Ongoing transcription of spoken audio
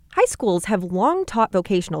High schools have long taught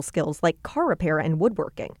vocational skills like car repair and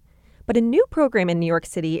woodworking. But a new program in New York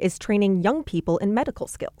City is training young people in medical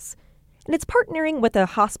skills. And it's partnering with a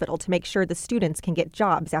hospital to make sure the students can get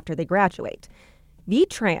jobs after they graduate.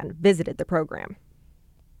 Tran visited the program.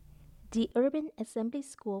 The Urban Assembly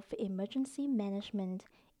School for Emergency Management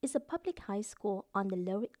is a public high school on the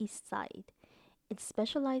Lower East Side. It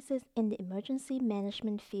specializes in the emergency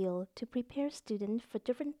management field to prepare students for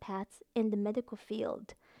different paths in the medical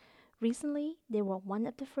field. Recently, they were one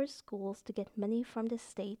of the first schools to get money from the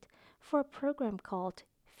state for a program called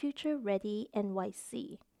Future Ready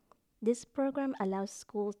NYC. This program allows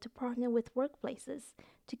schools to partner with workplaces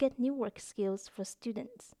to get new work skills for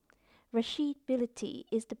students. Rashid Bility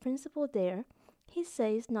is the principal there. He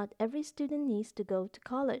says not every student needs to go to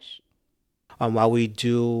college. While we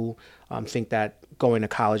do think that going to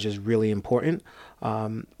college is really important,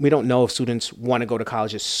 we don't know if students want to go to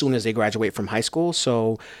college as soon as they graduate from high school.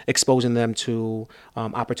 So exposing them to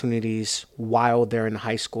opportunities while they're in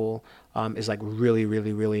high school is like really,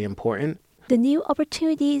 really, really important. The new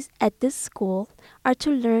opportunities at this school are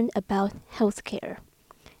to learn about healthcare.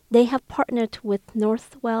 They have partnered with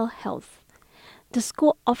Northwell Health. The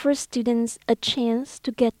school offers students a chance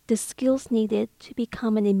to get the skills needed to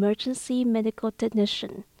become an emergency medical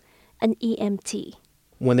technician, an EMT.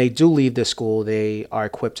 When they do leave the school, they are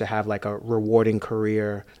equipped to have like a rewarding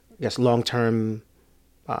career, yes, long-term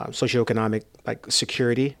socioeconomic like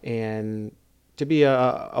security, and to be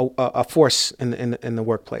a force in the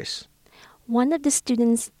workplace. One of the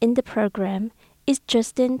students in the program is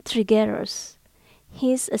Justin Trigueros.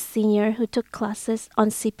 He's a senior who took classes on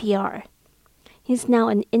CPR. He's now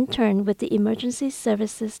an intern with the Emergency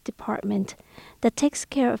Services Department that takes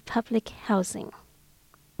care of public housing.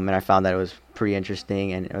 And I found that it was pretty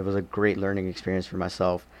interesting, and it was a great learning experience for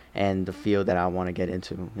myself and the field that I want to get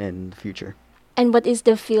into in the future. And what is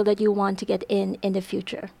the field that you want to get in the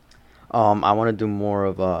future? I want to do more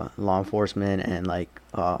of law enforcement and like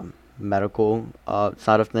medical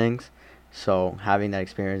side of things. So having that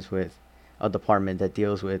experience with a department that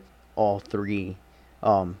deals with all three,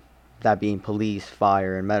 that being police,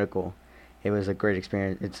 fire, and medical, it was a great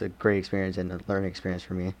experience. It's a great experience and a learning experience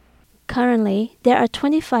for me. Currently, there are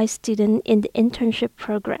 25 students in the internship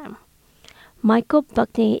program. Michael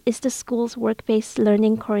Buckney is the school's work-based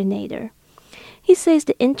learning coordinator. He says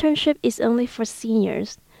the internship is only for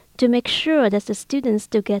seniors to make sure that the students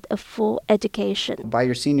do get a full education. By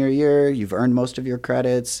your senior year, you've earned most of your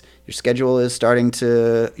credits. Your schedule is starting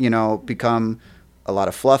to, become a lot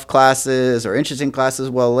of fluff classes or interesting classes.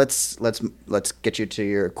 Well, let's get you to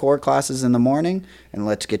your core classes in the morning, and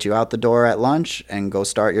let's get you out the door at lunch and go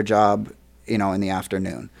start your job, in the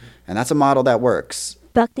afternoon. And that's a model that works.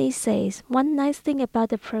 Buckney says one nice thing about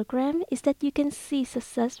the program is that you can see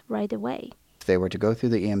success right away. If they were to go through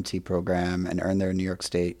the EMT program and earn their New York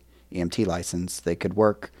State EMT license, they could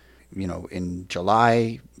work, in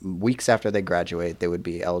July, weeks after they graduate, they would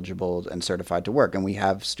be eligible and certified to work. And we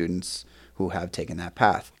have students who have taken that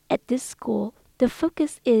path. At this school, the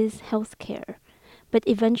focus is healthcare, but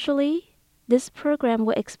eventually, this program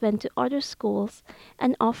will expand to other schools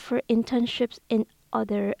and offer internships in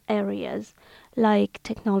other areas like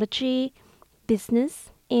technology, business,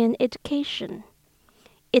 and education.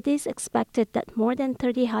 It is expected that more than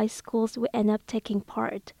 30 high schools will end up taking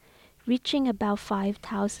part, reaching about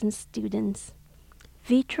 5,000 students.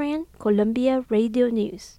 Tran, Columbia Radio News.